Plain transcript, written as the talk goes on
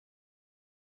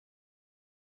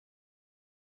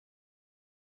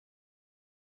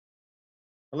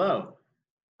Hello,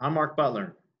 I'm Mark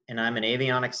Butler, and I'm an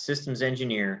avionics systems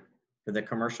engineer for the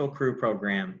Commercial Crew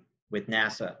Program with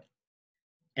NASA.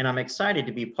 And I'm excited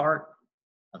to be part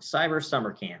of Cyber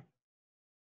Summer Camp.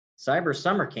 Cyber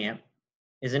Summer Camp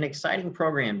is an exciting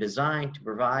program designed to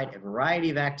provide a variety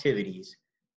of activities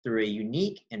through a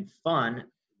unique and fun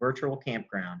virtual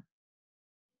campground.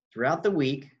 Throughout the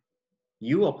week,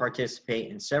 you will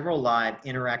participate in several live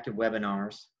interactive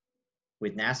webinars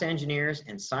with NASA engineers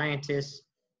and scientists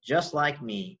just like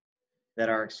me that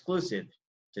are exclusive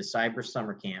to Cyber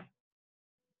Summer Camp.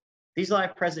 These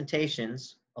live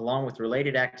presentations, along with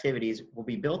related activities, will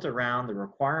be built around the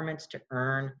requirements to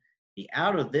earn the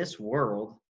Out of This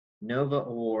World NOVA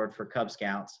Award for Cub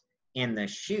Scouts and the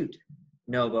Shoot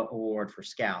NOVA Award for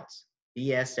Scouts,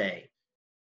 BSA.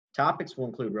 Topics will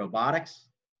include robotics,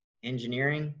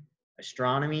 engineering,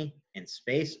 astronomy, and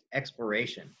space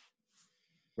exploration.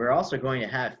 We're also going to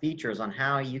have features on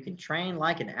how you can train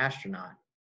like an astronaut,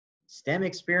 STEM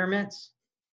experiments,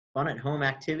 fun at home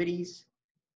activities,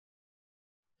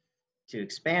 to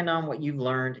expand on what you've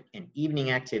learned, and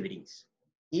evening activities.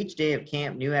 Each day of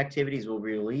camp, new activities will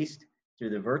be released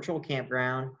through the virtual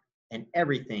campground, and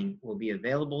everything will be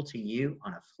available to you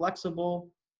on a flexible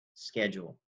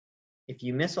schedule. If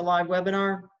you miss a live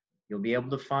webinar, you'll be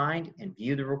able to find and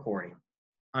view the recording.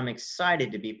 I'm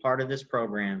excited to be part of this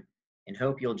program and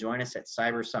hope you'll join us at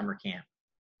Cyber Summer Camp.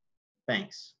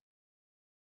 Thanks.